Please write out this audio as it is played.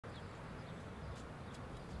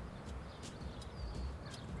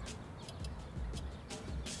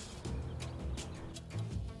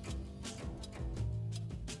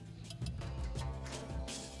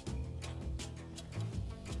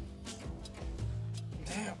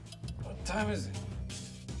time is it?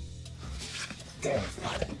 Damn.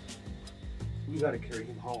 We gotta carry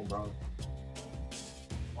him home, bro.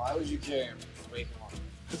 Why would you carry him? Just wake him up.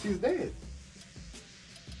 Cause he's dead.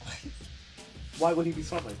 Why would he be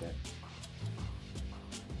something like that?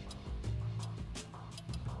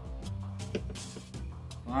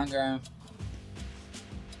 Come on, Graham.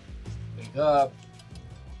 Wake up.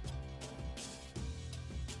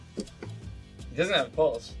 He doesn't have a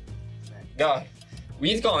pulse. God, we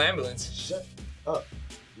need to call an ambulance. Shut up.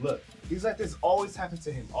 Look, things like this always happen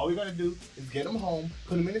to him. All we gotta do is get him home,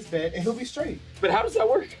 put him in his bed, and he'll be straight. But how does that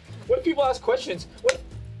work? What if people ask questions? What?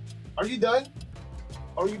 Are you done?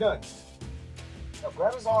 Are you done? Now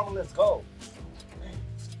grab his arm and let's go.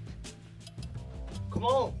 Come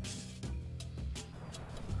on.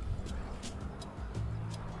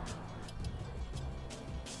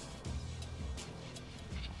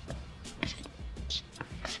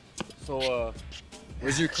 So,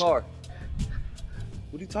 where's your car?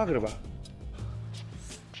 What are you talking about?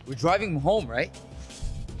 We're driving home, right?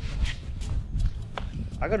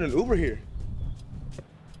 I got an Uber here.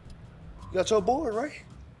 You got your board, right?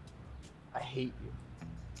 I hate you.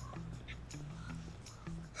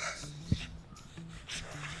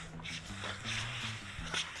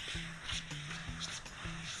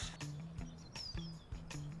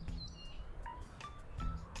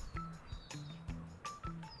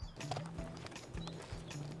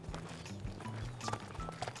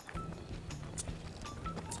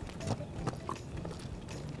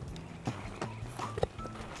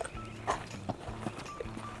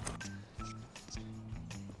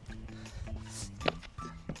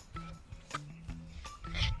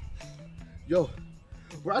 Yo,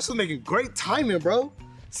 we're actually making great timing, bro.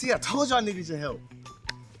 See, I told you I needed your help.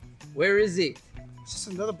 Where is it? It's just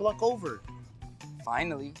another block over.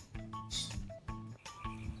 Finally.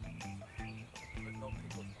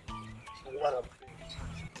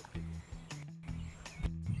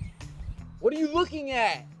 What are you looking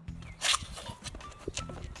at?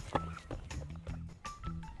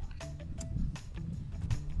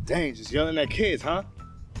 Dang, just yelling at kids, huh?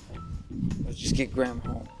 Let's just get Graham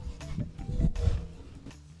home.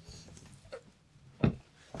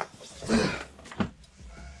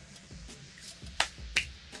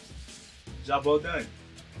 Job well done.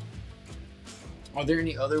 Are there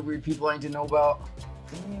any other weird people I need to know about?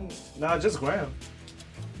 Nah, just Graham.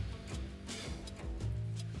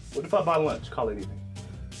 What if I buy lunch? Call it even.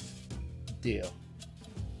 Deal.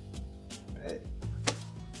 Hey.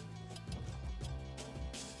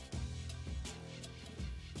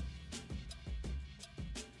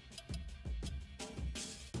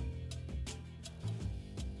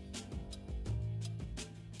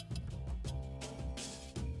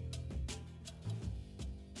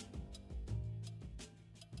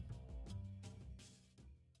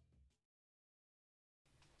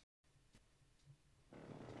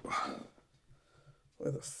 Why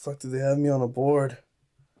the fuck did they have me on a board?